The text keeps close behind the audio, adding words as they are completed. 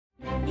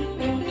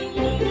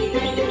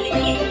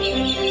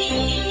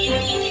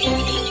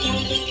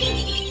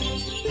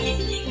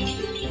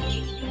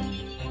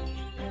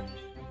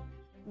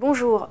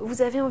Bonjour,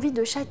 vous avez envie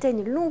de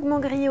châtaignes longuement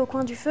grillées au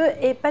coin du feu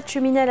et pas de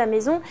cheminée à la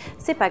maison?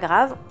 C'est pas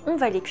grave, on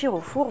va les cuire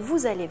au four,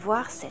 vous allez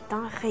voir, c'est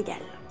un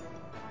régal.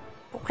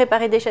 Pour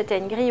préparer des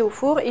châtaignes grillées au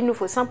four, il nous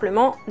faut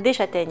simplement des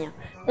châtaignes.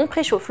 On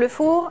préchauffe le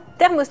four,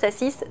 thermostat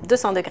 6,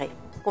 200 degrés.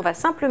 On va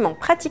simplement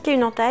pratiquer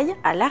une entaille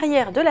à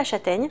l'arrière de la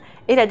châtaigne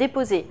et la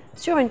déposer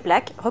sur une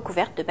plaque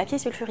recouverte de papier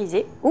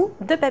sulfurisé ou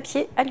de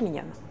papier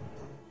aluminium.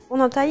 On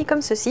entaille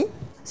comme ceci,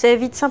 ça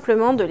évite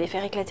simplement de les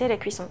faire éclater à la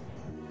cuisson.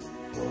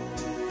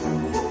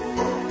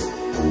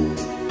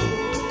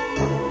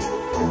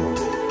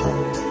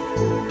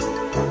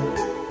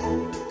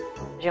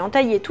 J'ai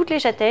entaillé toutes les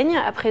châtaignes,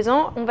 à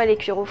présent on va les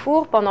cuire au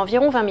four pendant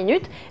environ 20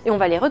 minutes et on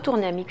va les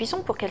retourner à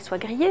mi-cuisson pour qu'elles soient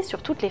grillées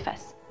sur toutes les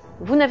faces.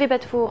 Vous n'avez pas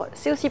de four,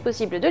 c'est aussi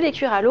possible de les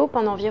cuire à l'eau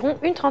pendant environ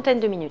une trentaine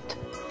de minutes.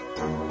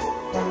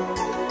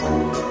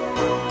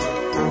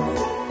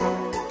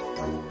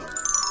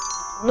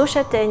 Nos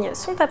châtaignes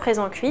sont à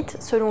présent cuites.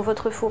 Selon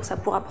votre four, ça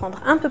pourra prendre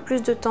un peu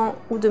plus de temps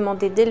ou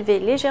demander d'élever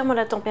légèrement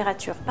la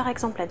température, par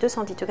exemple à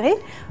 210 degrés.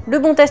 Le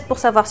bon test pour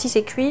savoir si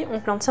c'est cuit, on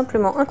plante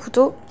simplement un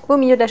couteau au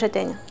milieu de la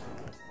châtaigne.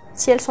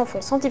 Si elle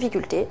s'enfonce sans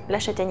difficulté, la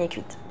châtaigne est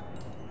cuite.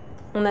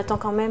 On attend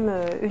quand même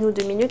 1 ou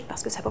 2 minutes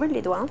parce que ça brûle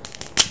les doigts.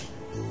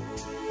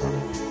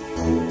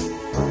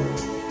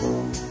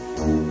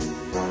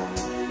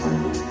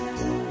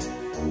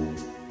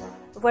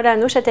 Voilà,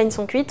 nos châtaignes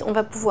sont cuites, on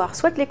va pouvoir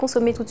soit les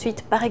consommer tout de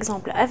suite, par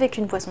exemple avec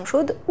une boisson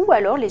chaude, ou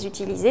alors les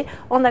utiliser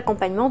en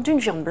accompagnement d'une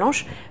viande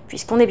blanche,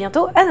 puisqu'on est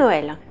bientôt à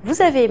Noël.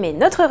 Vous avez aimé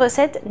notre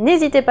recette,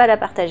 n'hésitez pas à la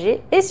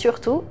partager et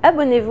surtout,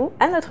 abonnez-vous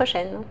à notre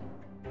chaîne.